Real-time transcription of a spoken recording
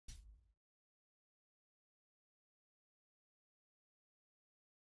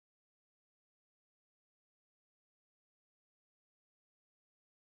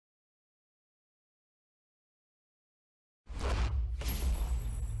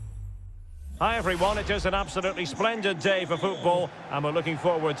Hi everyone, it is an absolutely splendid day for football and we're looking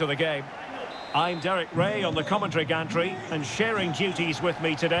forward to the game. I'm Derek Ray on the commentary gantry and sharing duties with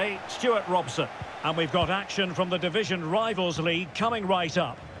me today, Stuart Robson. And we've got action from the Division Rivals League coming right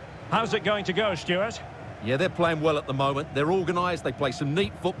up. How's it going to go, Stuart? Yeah, they're playing well at the moment. They're organised, they play some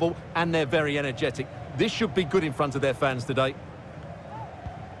neat football and they're very energetic. This should be good in front of their fans today.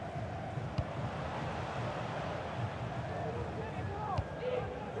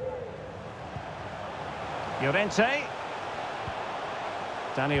 Llorente.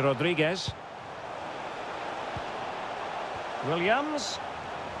 Danny Rodriguez. Williams.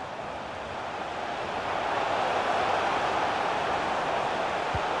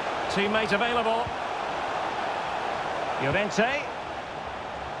 Teammate available. Llorente.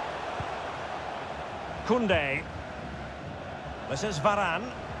 Koundé. This is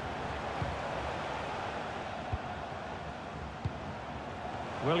Varane.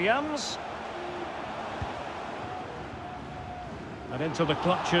 Williams. And into the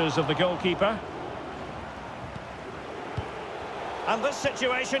clutches of the goalkeeper. And this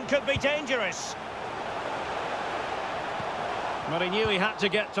situation could be dangerous. But he knew he had to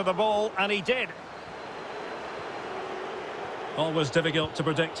get to the ball, and he did. Always difficult to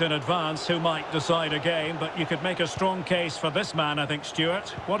predict in advance who might decide a game, but you could make a strong case for this man, I think, Stuart.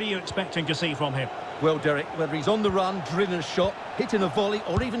 What are you expecting to see from him? Well, Derek, whether he's on the run, drilling a shot, hitting a volley,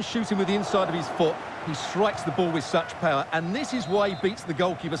 or even shooting with the inside of his foot, he strikes the ball with such power, and this is why he beats the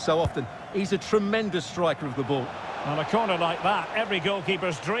goalkeeper so often. He's a tremendous striker of the ball. On a corner like that, every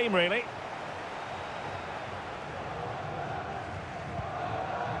goalkeeper's dream, really.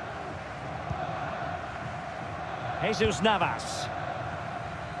 Jesus Navas.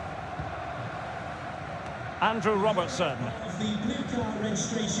 Andrew Robertson.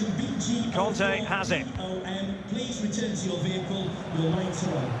 Conte has it. Please return to your vehicle. Your lights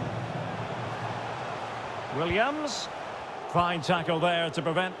are on. Williams. Fine tackle there to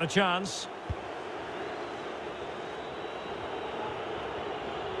prevent the chance.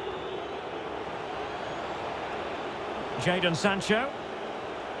 Jadon Sancho.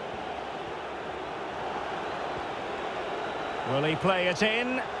 Will he play it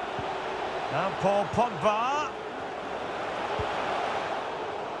in? Now Paul Pogba.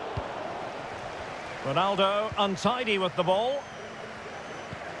 Ronaldo untidy with the ball.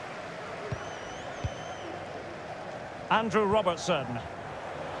 Andrew Robertson.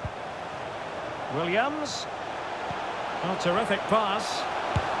 Williams. A terrific pass.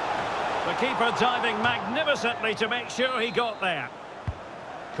 The keeper diving magnificently to make sure he got there.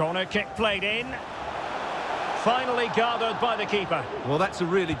 Corner kick played in. Finally gathered by the keeper. Well, that's a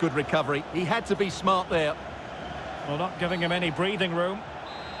really good recovery. He had to be smart there. Well, not giving him any breathing room.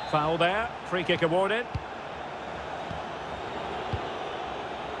 Foul there. Free kick awarded.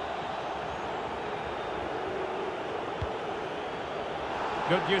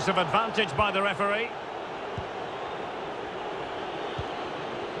 Good use of advantage by the referee.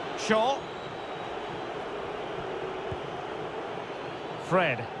 Shaw.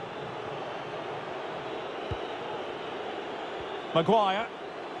 Fred. Maguire.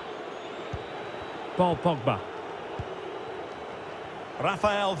 Paul Pogba.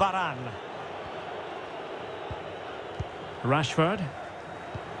 Rafael Varane. Rashford.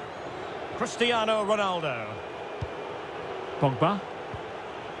 Cristiano Ronaldo. Pogba.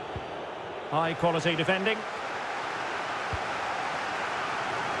 High quality defending.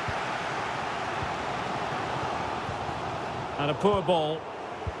 And a poor ball.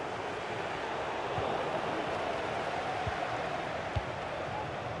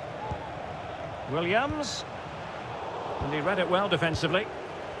 Williams. And he read it well defensively.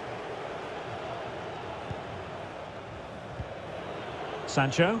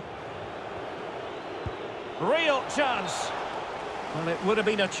 Sancho. Real chance. Well, it would have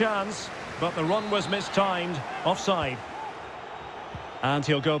been a chance, but the run was mistimed. Offside. And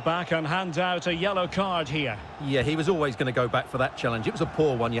he'll go back and hand out a yellow card here. Yeah, he was always going to go back for that challenge. It was a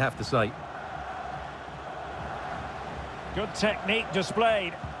poor one, you have to say. Good technique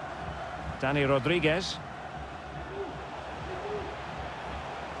displayed. Danny Rodriguez.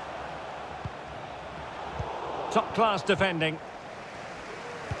 Top-class defending.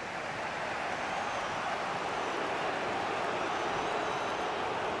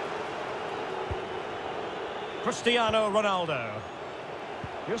 Cristiano Ronaldo.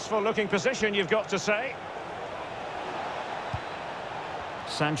 Useful looking position, you've got to say.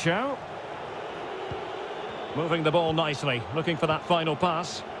 Sancho. Moving the ball nicely, looking for that final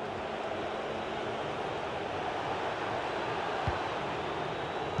pass.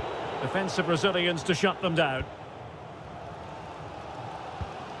 Defensive Brazilians to shut them down.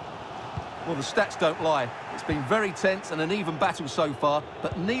 Well, the stats don't lie. It's been very tense and an even battle so far,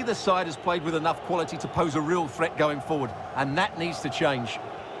 but neither side has played with enough quality to pose a real threat going forward, and that needs to change.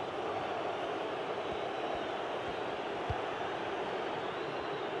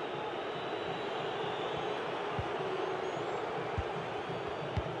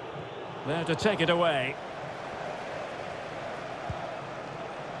 There to take it away.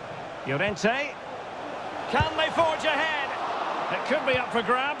 Llorente. Can they forge ahead? It could be up for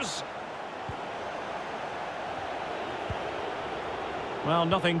grabs. Well,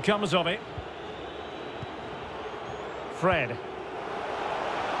 nothing comes of it. Fred.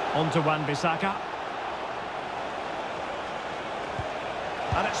 On to Wan-Bissaka.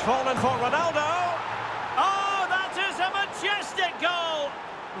 And it's fallen for Ronaldo. Oh, that is a majestic goal!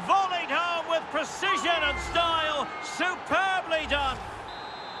 Volleyed home with precision and style. Superbly done.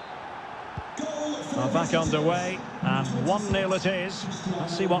 Well, back underway, and 1-0 it is.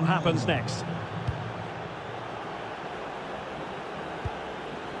 Let's see what happens next.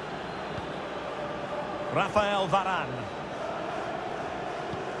 Rafael Varane.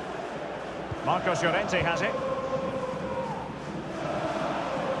 Marcos Llorente has it.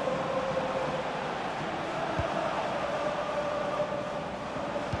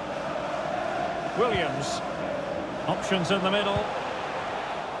 Williams. Options in the middle.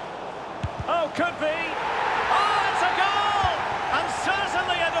 Oh, could be. Oh, it's a goal! And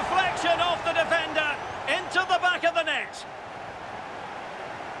certainly a deflection off the defender into the back of the net.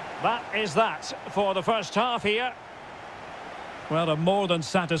 That is that for the first half here. Well, a more than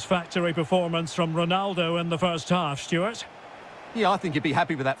satisfactory performance from Ronaldo in the first half, Stuart. Yeah, I think you'd be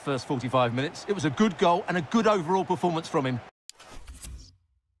happy with that first 45 minutes. It was a good goal and a good overall performance from him.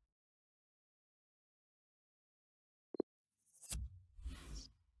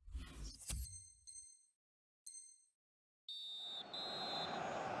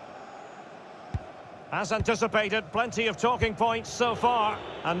 As anticipated, plenty of talking points so far.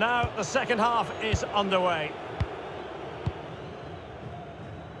 And now the second half is underway.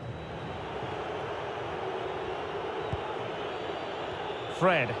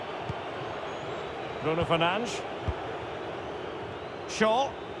 Fred. Bruno Fernandes.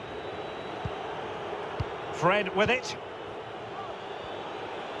 Shaw. Fred with it.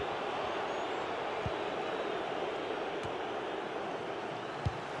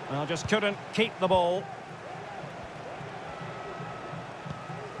 Well, just couldn't keep the ball.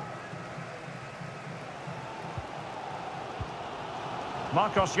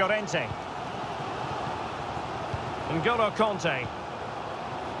 Marcos Llorente. N'Golo Conte.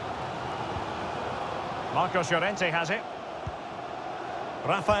 Marcos Llorente has it.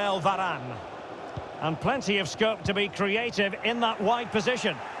 Rafael Varane. And plenty of scope to be creative in that wide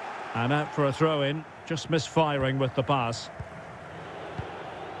position. And out for a throw-in, just misfiring with the pass.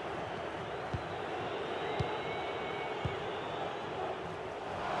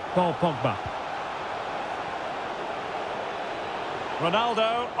 Paul Pogba.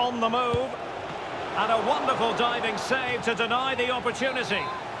 Ronaldo on the move. And a wonderful diving save to deny the opportunity.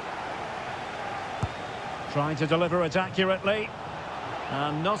 Trying to deliver it accurately.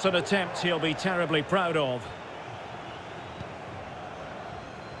 And not an attempt he'll be terribly proud of.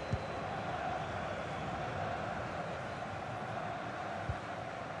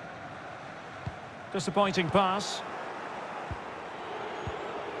 Disappointing pass.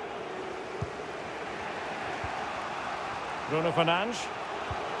 Bruno Fernandes.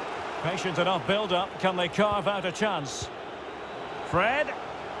 Patient enough build-up. Can they carve out a chance? Fred.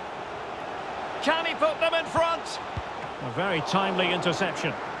 Can he put them in front? A very timely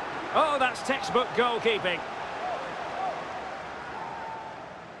interception. Oh, that's textbook goalkeeping.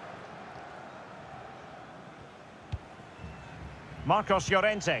 Marcos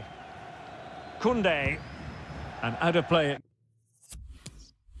Llorente. Koundé. And out of play.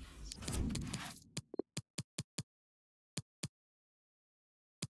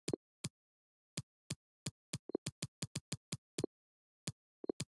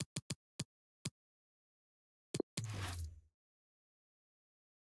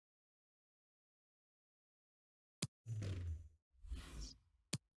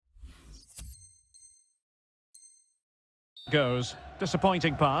 Goes.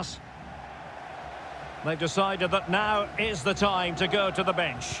 Disappointing pass. They've decided that now is the time to go to the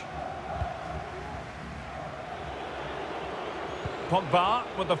bench. Pogba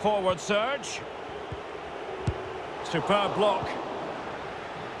with the forward surge. Superb block.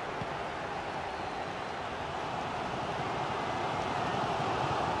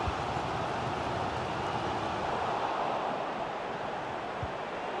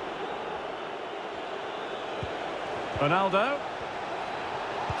 Ronaldo.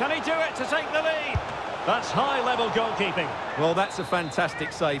 Can he do it to take the lead? That's high-level goalkeeping. Well, that's a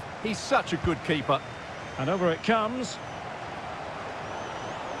fantastic save. He's such a good keeper. And over it comes.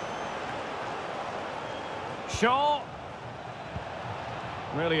 Shaw.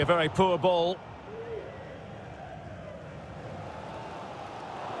 Really a very poor ball.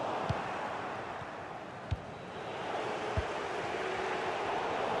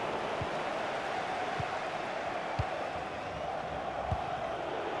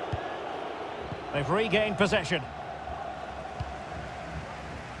 They've regained possession.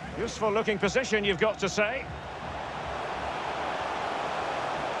 Useful looking position, you've got to say.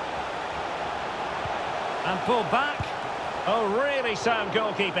 And pulled back. Oh, really sound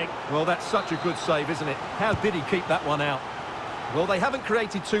goalkeeping. Well, that's such a good save, isn't it? How did he keep that one out? Well, they haven't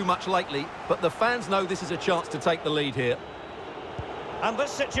created too much lately, but the fans know this is a chance to take the lead here. And this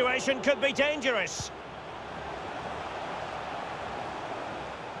situation could be dangerous.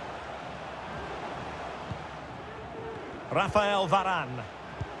 Rafael Varane.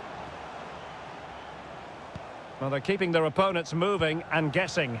 Well, they're keeping their opponents moving and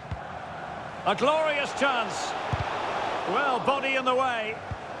guessing. A glorious chance. Well, body in the way.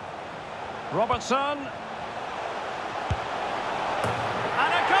 Robertson. And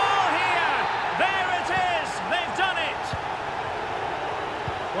a goal here! There it is! They've done it!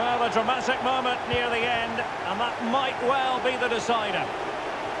 Well, a dramatic moment near the end, and that might well be the decider.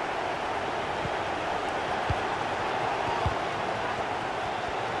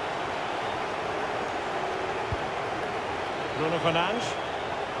 Bruno Fernandes.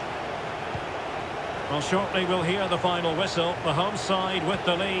 Well, shortly we'll hear the final whistle. The home side with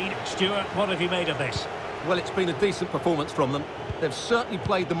the lead. Stuart, what have you made of this? Well, it's been a decent performance from them. They've certainly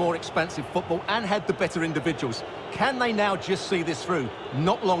played the more expansive football and had the better individuals. Can they now just see this through?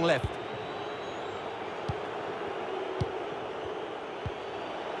 Not long left.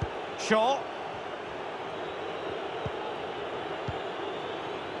 Shaw.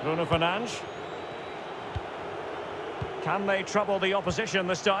 Bruno Fernandes. Can they trouble the opposition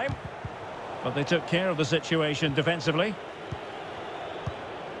this time? But they took care of the situation defensively.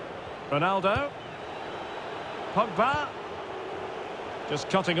 Ronaldo. Pogba. Just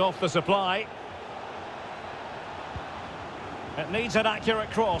cutting off the supply. It needs an accurate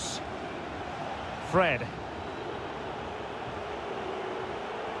cross. Fred.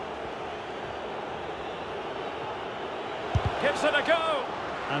 Gives it a go.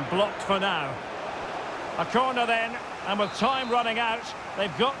 And blocked for now. A corner then, and with time running out,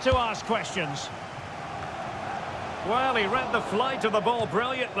 they've got to ask questions. Well, he read the flight of the ball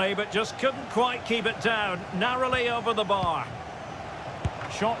brilliantly, but just couldn't quite keep it down. Narrowly over the bar.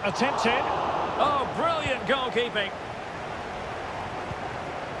 Shot attempted. Oh, brilliant goalkeeping.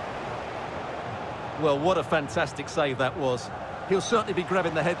 Well, what a fantastic save that was. He'll certainly be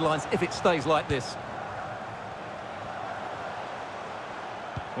grabbing the headlines if it stays like this.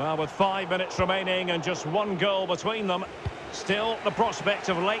 Well, with 5 minutes remaining and just one goal between them, still the prospect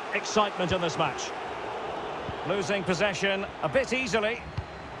of late excitement in this match. Losing possession a bit easily.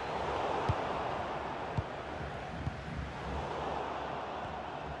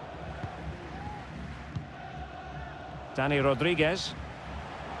 Dani Rodriguez.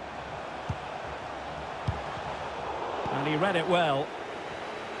 And he read it well.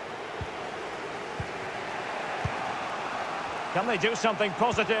 Can they do something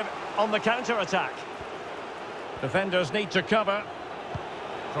positive on the counter-attack? Defenders need to cover.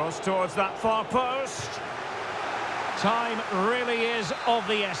 Cross towards that far post. Time really is of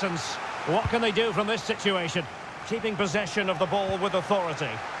the essence. What can they do from this situation? Keeping possession of the ball with authority.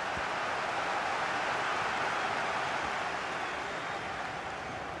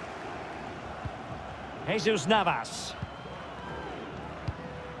 Jesus Navas.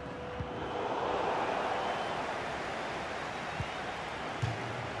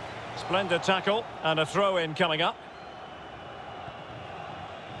 Splendid tackle and a throw-in coming up.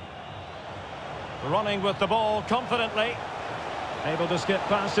 Running with the ball confidently. Able to skip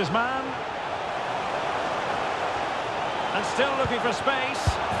past his man. And still looking for space.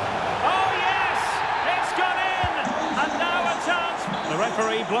 Oh yes! It's gone in! And now a chance! The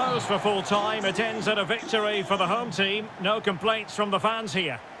referee blows for full time. It ends at a victory for the home team. No complaints from the fans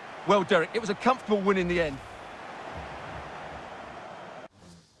here. Well, Derek, it was a comfortable win in the end.